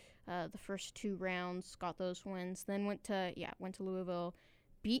hosted the first 2 rounds, got those wins, then went to Louisville,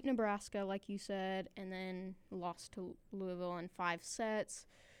 beat Nebraska like you said, and then lost to Louisville in 5 sets.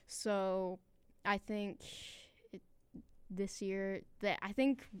 So I think this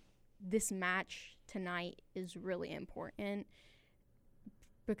match tonight is really important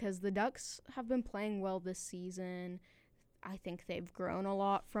because the Ducks have been playing well this season. I think they've grown a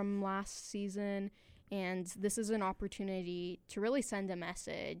lot from last season, and this is an opportunity to really send a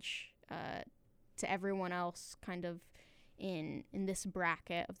message to everyone else kind of in this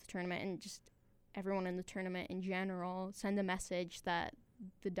bracket of the tournament, and just everyone in the tournament in general, send a message that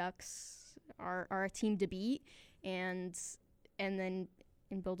the Ducks are a team to beat, and then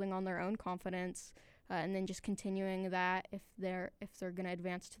in building on their own confidence, and then just continuing that if they're going to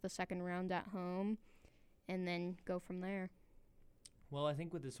advance to the second round at home, and then go from there. Well, I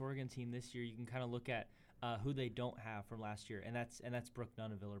think with this Oregon team this year, you can kind of look at who they don't have from last year, and that's Brooke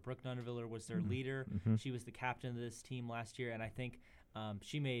Nuneviller. Brooke Nuneviller was their leader. Mm-hmm. She was the captain of this team last year, and I think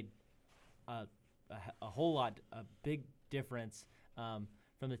she made a big difference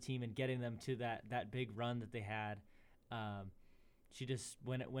from the team and getting them to that big run that they had She just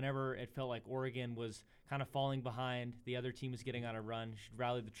whenever it felt like Oregon was kind of falling behind, the other team was getting on a run, she'd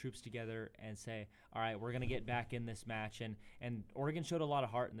rally the troops together and say, all right, we're going to get back in this match. And Oregon showed a lot of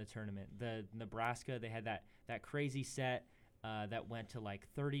heart in the tournament. The Nebraska, they had that crazy set that went to like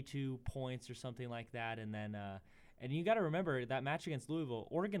 32 points or something like that. And then and you got to remember that match against Louisville,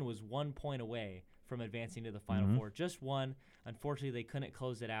 Oregon was 1 point away from advancing to the Final Four. Just one. Unfortunately, they couldn't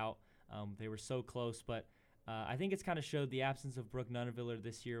close it out. They were so close, but I think it's kind of showed the absence of Brooke Nuneviller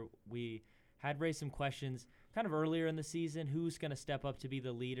this year. We had raised some questions kind of earlier in the season, who's going to step up to be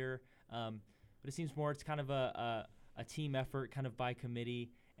the leader. But it seems more it's kind of a team effort, kind of by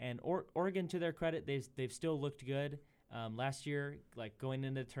committee. And Oregon, to their credit, they've still looked good. Last year, like going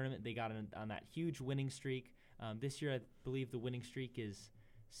into the tournament, they got on that huge winning streak. This year, I believe the winning streak is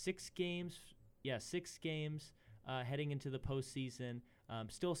 6 games. Yeah, 6 games heading into the postseason.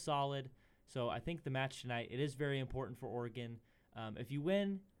 Still solid. So I think the match tonight, it is very important for Oregon. If you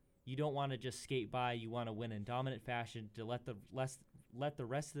win, you don't want to just skate by. You want to win in dominant fashion to let the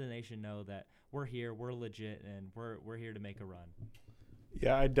rest of the nation know that we're here, we're legit, and we're here to make a run.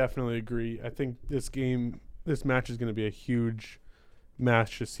 Yeah, I definitely agree. I think this match is going to be a huge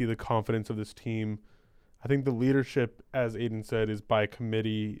match to see the confidence of this team. I think the leadership, as Aiden said, is by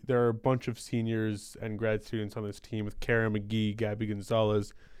committee. There are a bunch of seniors and grad students on this team with Kara McGee, Gabby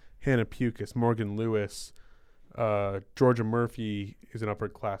Gonzalez, Hannah Pukas, Morgan Lewis, Georgia Murphy is an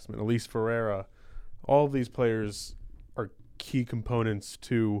upperclassman, Elise Ferreira. All of these players are key components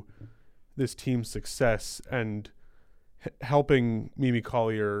to this team's success and helping Mimi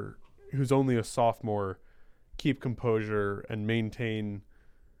Collier, who's only a sophomore, keep composure and maintain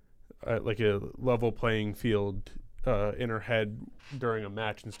like a level playing field in her head during a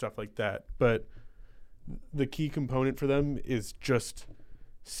match and stuff like that. But the key component for them is just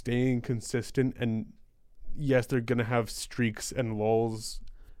staying consistent, and yes, they're going to have streaks and lulls,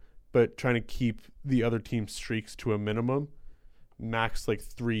 but trying to keep the other team's streaks to a minimum, max like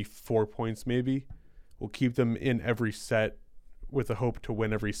 3-4 points maybe, will keep them in every set with a hope to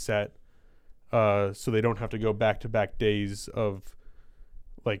win every set, so they don't have to go back-to-back days of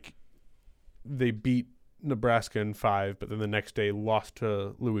like they beat Nebraska in 5, but then the next day lost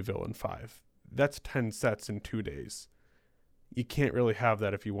to Louisville in 5. That's 10 sets in 2 days. You can't really have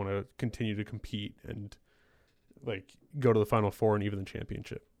that if you want to continue to compete and like go to the Final Four and even the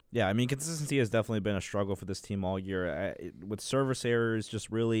championship. Yeah, I mean, consistency has definitely been a struggle for this team all year. With service errors, just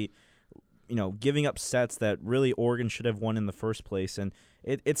really, giving up sets that really Oregon should have won in the first place. And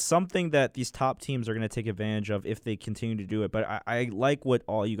it's something that these top teams are going to take advantage of if they continue to do it. But I like what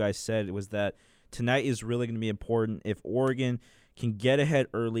all you guys said, was that tonight is really going to be important. If Oregon can get ahead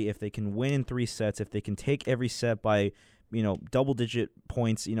early, if they can win in 3 sets, if they can take every set by double-digit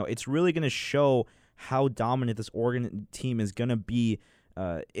points, it's really going to show how dominant this Oregon team is going to be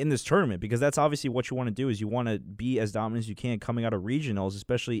in this tournament, because that's obviously what you want to do, is you want to be as dominant as you can coming out of regionals,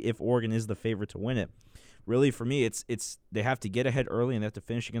 especially if Oregon is the favorite to win it. Really, for me, it's they have to get ahead early and they have to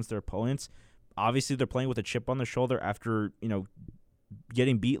finish against their opponents. Obviously, they're playing with a chip on their shoulder after,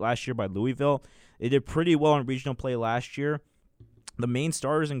 getting beat last year by Louisville. They did pretty well in regional play last year. The main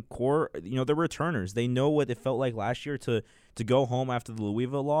starters and core, they're returners. They know what it felt like last year to go home after the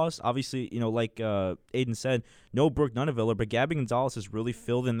Louisville loss. Obviously, like Aiden said, no Brooke Nuneviller, but Gabby Gonzalez has really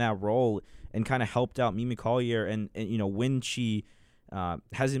filled in that role and kind of helped out Mimi Collier. And when she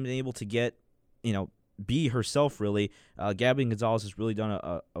hasn't been able to get, be herself really, Gabby Gonzalez has really done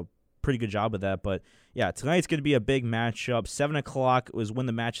a pretty good job of that. But, yeah, tonight's going to be a big matchup. 7 o'clock was when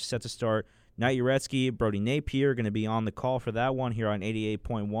the match is set to start. Knight Uretsky, Brody Napier are going to be on the call for that one here on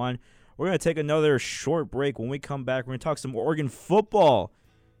 88.1. We're going to take another short break. When we come back, we're going to talk some Oregon football.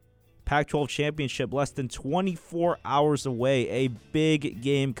 Pac-12 championship less than 24 hours away. A big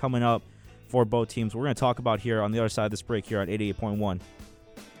game coming up for both teams. We're going to talk about here on the other side of this break here on 88.1.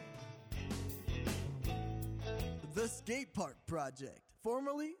 The Skate Park Project,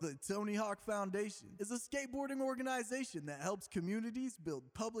 formerly the Tony Hawk Foundation, is a skateboarding organization that helps communities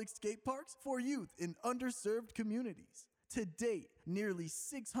build public skate parks for youth in underserved communities. To date, nearly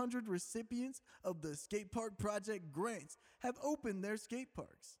 600 recipients of the Skate Park Project grants have opened their skate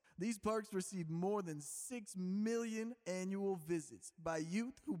parks. These parks receive more than 6 million annual visits by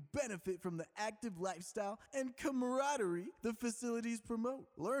youth who benefit from the active lifestyle and camaraderie the facilities promote.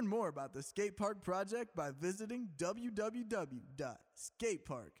 Learn more about the Skate Park Project by visiting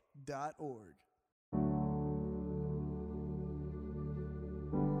www.skatepark.org.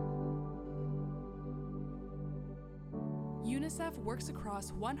 UNICEF works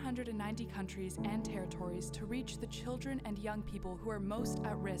across 190 countries and territories to reach the children and young people who are most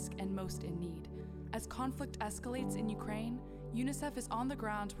at risk and most in need. As conflict escalates in Ukraine, UNICEF is on the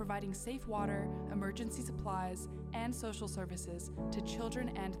ground providing safe water, emergency supplies, and social services to children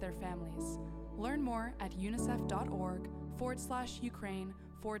and their families. Learn more at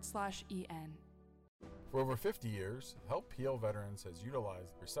unicef.org/Ukraine/EN. For over 50 years, Help Heal Veterans has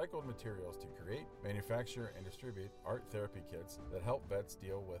utilized recycled materials to create, manufacture, and distribute art therapy kits that help vets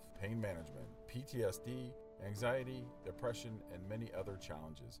deal with pain management, PTSD, anxiety, depression, and many other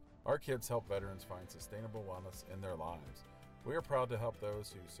challenges. Our kits help veterans find sustainable wellness in their lives. We are proud to help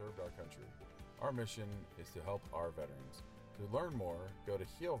those who served our country. Our mission is to help our veterans. To learn more, go to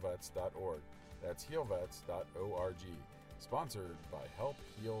healvets.org. That's healvets.org. Sponsored by Help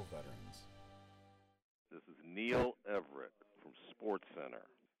Heal Veterans. This is Neil Everett from Sports Center.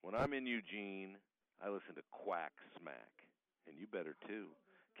 When I'm in Eugene, I listen to QuackSmack, and you better too.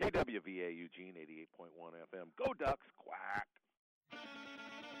 KWVA Eugene 88.1 FM. Go Ducks, quack!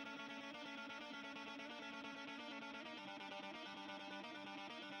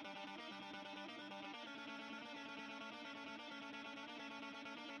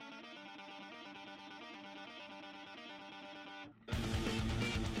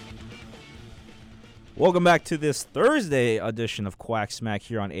 Welcome back to this Thursday edition of QuackSmack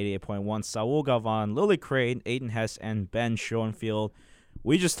here on 88.1. Saul Galvan, Lily Crane, Aiden Hess, and Ben Schoenfield.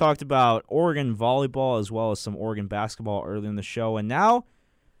 We just talked about Oregon volleyball as well as some Oregon basketball earlier in the show, and now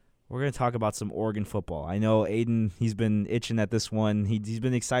we're going to talk about some Oregon football. I know Aiden, he's been itching at this one. He's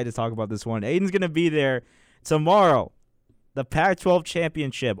been excited to talk about this one. Aiden's going to be there tomorrow. The Pac-12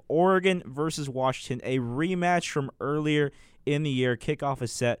 championship, Oregon versus Washington, a rematch from earlier in the year. Kickoff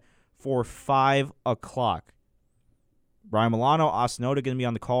is set for 5 o'clock. Brian Milano, Austin Oda going to be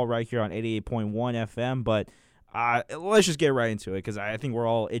on the call right here on 88.1 FM, but let's just get right into it because I think we're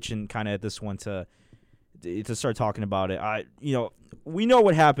all itching kind of at this one to start talking about it. We know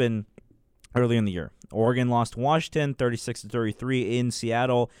what happened earlier in the year. Oregon lost to Washington 36-33 in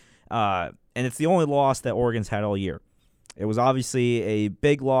Seattle, and it's the only loss that Oregon's had all year. It was obviously a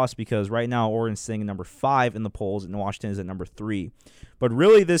big loss because right now Oregon's sitting at number 5 in the polls and Washington is at number 3. But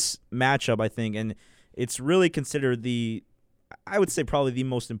really this matchup, I think, and it's really considered I would say probably the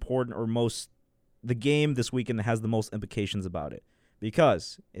most important or the game this weekend that has the most implications about it.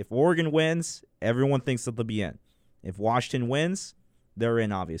 Because if Oregon wins, everyone thinks that they'll be in. If Washington wins, they're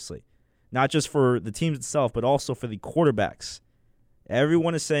in, obviously. Not just for the teams itself, but also for the quarterbacks.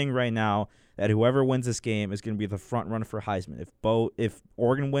 Everyone is saying right now that whoever wins this game is going to be the front runner for Heisman. If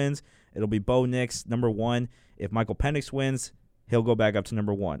Oregon wins, it'll be Bo Nix, number 1. If Michael Penix wins, he'll go back up to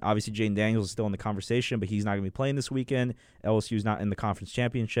number 1. Obviously, Jaden Daniels is still in the conversation, but he's not going to be playing this weekend. LSU's not in the conference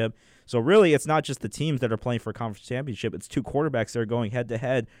championship. So really, it's not just the teams that are playing for a conference championship. It's 2 quarterbacks that are going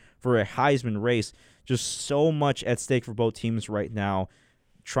head-to-head for a Heisman race. Just so much at stake for both teams right now,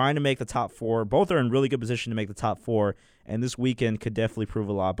 trying to make the top 4. Both are in really good position to make the top 4, and this weekend could definitely prove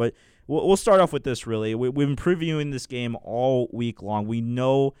a lot. But we'll start off with this, really. We've been previewing this game all week long. We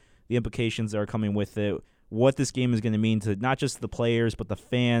know the implications that are coming with it, what this game is going to mean to not just the players, but the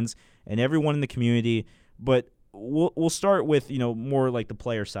fans and everyone in the community. But we'll start with, more like the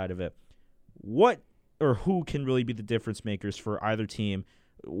player side of it. What or who can really be the difference makers for either team?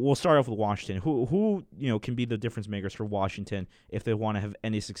 We'll start off with Washington. Who can be the difference makers for Washington if they want to have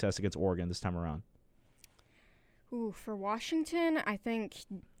any success against Oregon this time around? For Washington, I think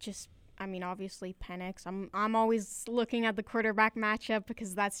obviously Penix. I'm always looking at the quarterback matchup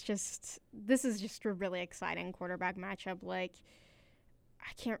because this is just a really exciting quarterback matchup. Like,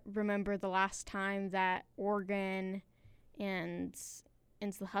 I can't remember the last time that Oregon and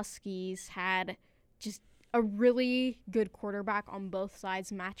the Huskies had just a really good quarterback on both sides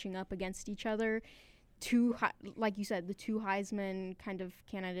matching up against each other. Like you said, the 2 Heisman kind of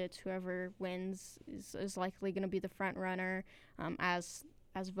candidates, whoever wins is likely going to be the front runner as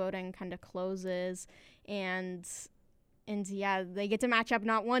voting kind of closes. And yeah, they get to match up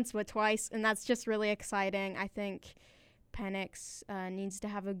not once but twice, and that's just really exciting. I think Penix needs to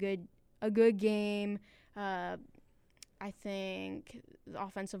have a good game. I think the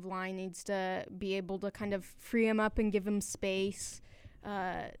offensive line needs to be able to kind of free him up and give him space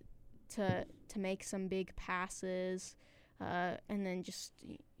to make some big passes, and then just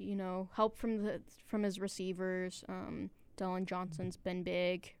help from his receivers. Dylan Johnson's been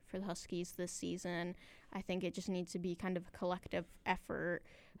big for the Huskies this season. I think it just needs to be kind of a collective effort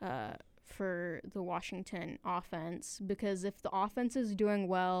for the Washington offense, because if the offense is doing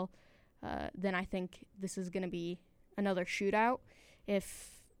well, then I think this is going to be another shootout.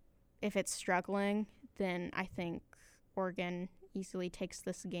 If it's struggling, then I think Oregon easily takes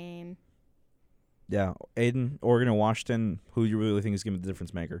this game. Yeah, Aiden, Oregon and Washington, who you really think is going to be the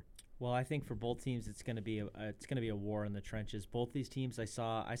difference maker? Well, I think for both teams, it's gonna be a war in the trenches. Both these teams, I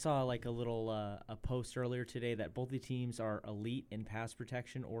saw like a little a post earlier today that both the teams are elite in pass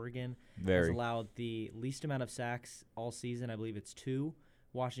protection. Oregon has allowed the least amount of sacks all season. I believe it's 2.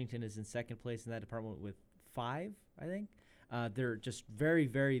 Washington is in second place in that department with 5. I think they're just very,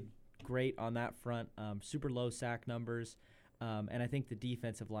 very great on that front. Super low sack numbers. And I think the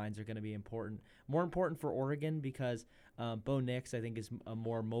defensive lines are going to be important. More important for Oregon because Bo Nix, I think, is a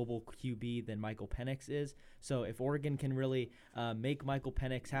more mobile QB than Michael Penix is. So if Oregon can really make Michael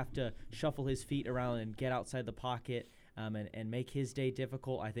Penix have to shuffle his feet around and get outside the pocket and make his day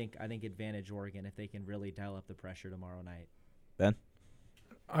difficult, I think advantage Oregon if they can really dial up the pressure tomorrow night. Ben?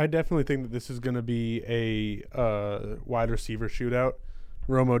 I definitely think that this is going to be a wide receiver shootout.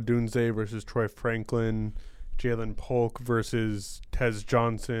 Rome Odunze versus Troy Franklin, Jalen Polk versus Tez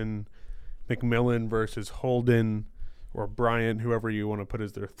Johnson, McMillan versus Holden, or Bryant, whoever you want to put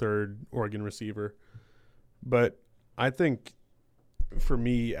as their third Oregon receiver. But I think, for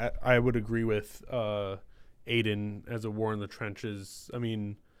me, I would agree with Aiden as a war in the trenches. I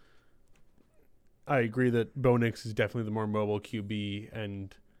mean, I agree that Bo Nix is definitely the more mobile QB,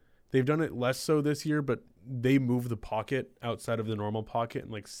 and they've done it less so this year, but they move the pocket outside of the normal pocket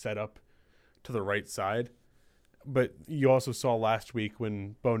and, like, set up to the right side. But you also saw last week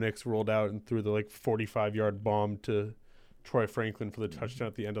when Bo Nix rolled out and threw the, 45-yard bomb to Troy Franklin for the touchdown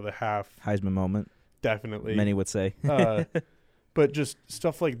at the end of the half. Heisman moment. Definitely. Many would say. But just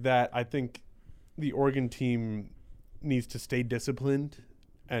stuff like that, I think the Oregon team needs to stay disciplined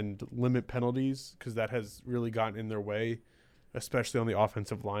and limit penalties because that has really gotten in their way, especially on the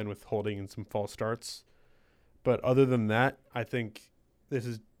offensive line with holding and some false starts. But other than that, I think this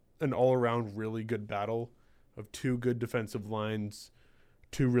is an all-around really good battle of 2 good defensive lines,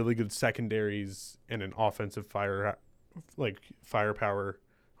 2 really good secondaries, and an offensive firepower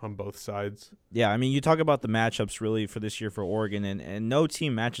on both sides. Yeah, I mean, you talk about the matchups really for this year for Oregon, and no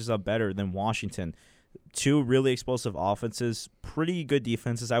team matches up better than Washington. 2 really explosive offenses, pretty good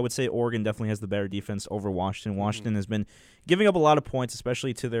defenses. I would say Oregon definitely has the better defense over Washington. Washington has been giving up a lot of points,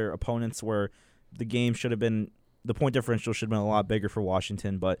 especially to their opponents, where the game should have been, the point differential should have been a lot bigger for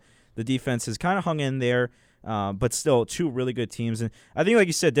Washington, but the defense has kind of hung in there. But still, 2 really good teams. And I think, like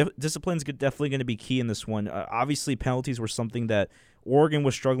you said, discipline's definitely going to be key in this one. Obviously, penalties were something that Oregon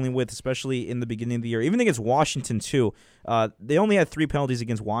was struggling with, especially in the beginning of the year. Even against Washington, too. They only had 3 penalties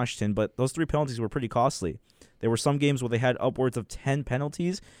against Washington, but those 3 penalties were pretty costly. There were some games where they had upwards of 10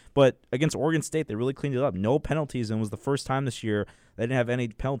 penalties, but against Oregon State, they really cleaned it up. No penalties, and it was the first time this year they didn't have any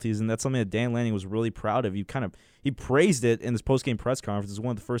penalties, and that's something that Dan Lanning was really proud of. He praised it in his post-game press conference.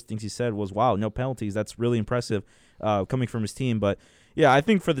 One of the first things he said was, wow, no penalties. That's really impressive coming from his team. But, yeah, I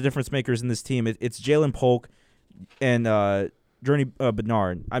think for the difference makers in this team, it's Jalen Polk and Journey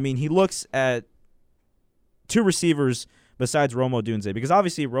Bernard. I mean, he looks at 2 receivers besides Rome Odunze, because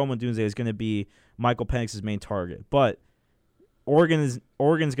obviously Rome Odunze is going to be Michael Penix's main target. But Oregon's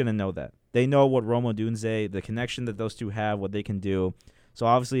going to know that. They know what Rome Odunze, the connection that those 2 have, what they can do. So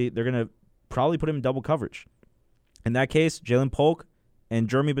obviously they're going to probably put him in double coverage. In that case, Jalen Polk and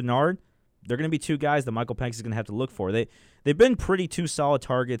Jeremy Bernard, they're going to be 2 guys that Michael Penix is going to have to look for. They've been pretty 2 solid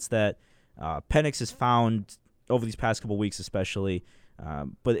targets that Penix has found over these past couple weeks, especially.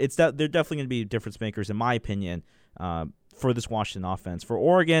 But they're definitely going to be difference makers, in my opinion, for this Washington offense. For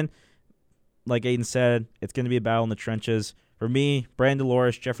Oregon, like Aiden said, it's going to be a battle in the trenches. For me, Brandon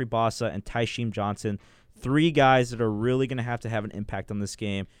Dolores, Jeffrey Bossa, and Tysheem Johnson, 3 guys that are really going to have an impact on this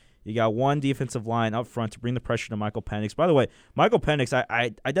game. You got 1 defensive line up front to bring the pressure to Michael Penix. By the way, Michael Penix, I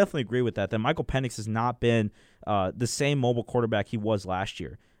definitely agree with that Michael Penix has not been the same mobile quarterback he was last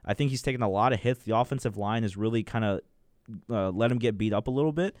year. I think he's taken a lot of hits. The offensive line has really kind of let him get beat up a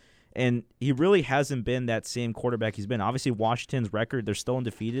little bit, and he really hasn't been that same quarterback he's been. Obviously, Washington's record, they're still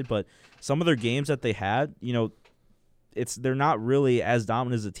undefeated, but some of their games that they had, they're not really as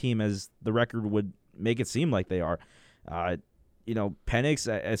dominant as a team as the record would make it seem like they are. Penix,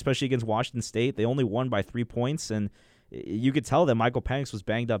 especially against Washington State, they only won by 3 points, and you could tell that Michael Penix was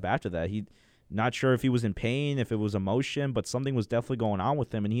banged up after that. Not sure if he was in pain, if it was emotion, but something was definitely going on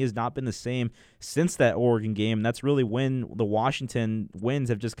with him, and he has not been the same since that Oregon game. That's really when the Washington wins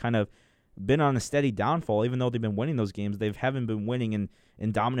have just kind of been on a steady downfall. Even though they've been winning those games, they haven't been winning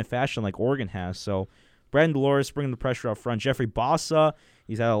in dominant fashion like Oregon has. So Brandon Dolores bringing the pressure up front. Jeffrey Bossa,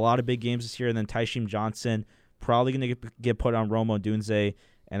 he's had a lot of big games this year, and then Tysheem Johnson probably going to get put on Rome Odunze,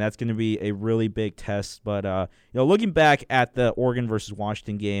 and that's going to be a really big test. But looking back at the Oregon versus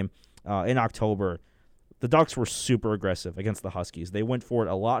Washington game in October, the Ducks were super aggressive against the Huskies. They went for it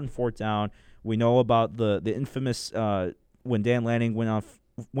a lot in 4th down. We know about the infamous when Dan Lanning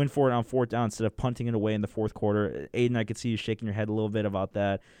went for it on 4th down instead of punting it away in the fourth quarter. Aiden, I could see you shaking your head a little bit about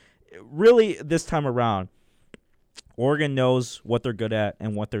that. Really, this time around, Oregon knows what they're good at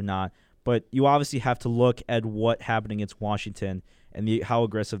and what they're not. But you obviously have to look at what happened against Washington and how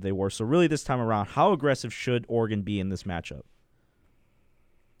aggressive they were. So really, this time around, how aggressive should Oregon be in this matchup?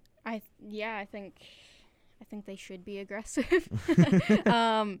 I think they should be aggressive.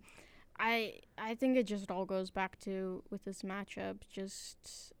 I think it just all goes back to, with this matchup,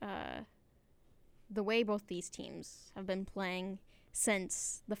 just the way both these teams have been playing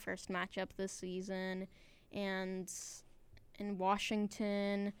since the first matchup this season, and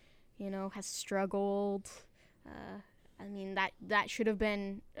Washington, has struggled. I mean, that should have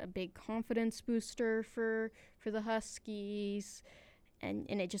been a big confidence booster for the Huskies, and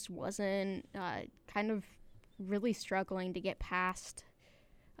it just wasn't. Kind of really struggling to get past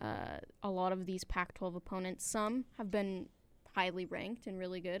a lot of these Pac-12 opponents. Some have been highly ranked and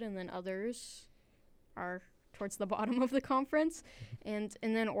really good, and then others are towards the bottom of the conference. And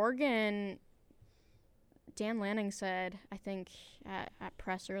then Oregon, Dan Lanning said, I think at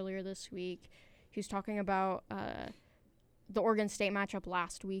press earlier this week, he was talking about the Oregon State matchup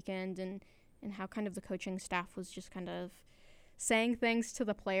last weekend and how kind of the coaching staff was just kind of saying things to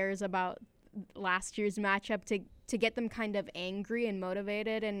the players about last year's matchup to get them kind of angry and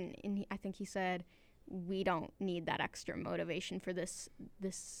motivated. And I think he said, we don't need that extra motivation for this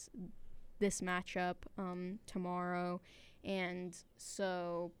matchup tomorrow. And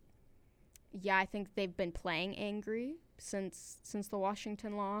so, yeah, I think they've been playing angry since the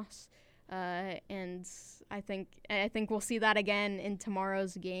Washington loss. And I think we'll see that again in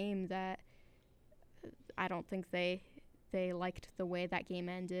tomorrow's game. That I don't think they liked the way that game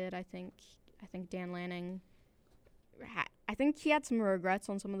ended. I think Dan Lanning, I think he had some regrets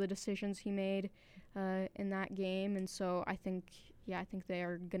on some of the decisions he made in that game, and so I think they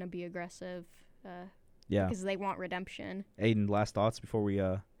are gonna be aggressive. Because they want redemption. Aiden, last thoughts before we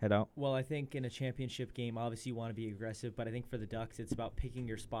head out? Well, I think in a championship game, obviously you want to be aggressive, but I think for the Ducks, it's about picking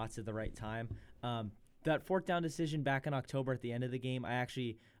your spots at the right time. That 4th down decision back in October at the end of the game, I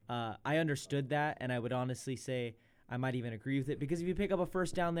actually I understood that, and I would honestly say I might even agree with it, because if you pick up a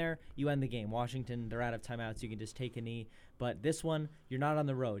 1st down there, you end the game. Washington, they're out of timeouts. You can just take a knee. But this one, you're not on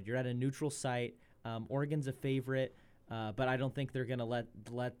the road. You're at a neutral site. Oregon's a favorite, but I don't think they're going to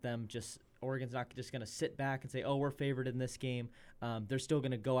let them just – Oregon's not just going to sit back and say, oh, we're favored in this game. They're still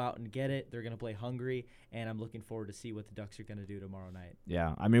going to go out and get it. They're going to play hungry, and I'm looking forward to see what the Ducks are going to do tomorrow night.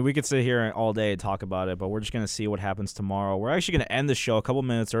 Yeah, I mean, we could sit here all day and talk about it, but we're just going to see what happens tomorrow. We're actually going to end the show a couple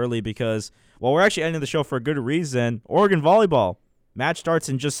minutes early because, well, we're actually ending the show for a good reason. Oregon volleyball. Match starts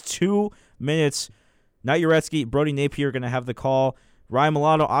in just 2 minutes. Knight Uretsky, Brody Napier are going to have the call. Ryan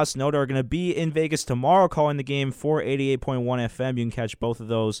Milano, Osnoda are going to be in Vegas tomorrow calling the game for 88.1 FM. You can catch both of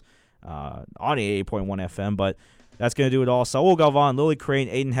those on 88.1 FM, but that's going to do it all. Saul Galvan, Lily Crane,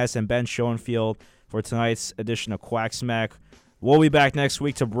 Aiden Hess, and Ben Schoenfield for tonight's edition of QuackSmack. We'll be back next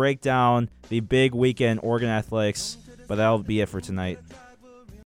week to break down the big weekend Oregon athletics, but that'll be it for tonight.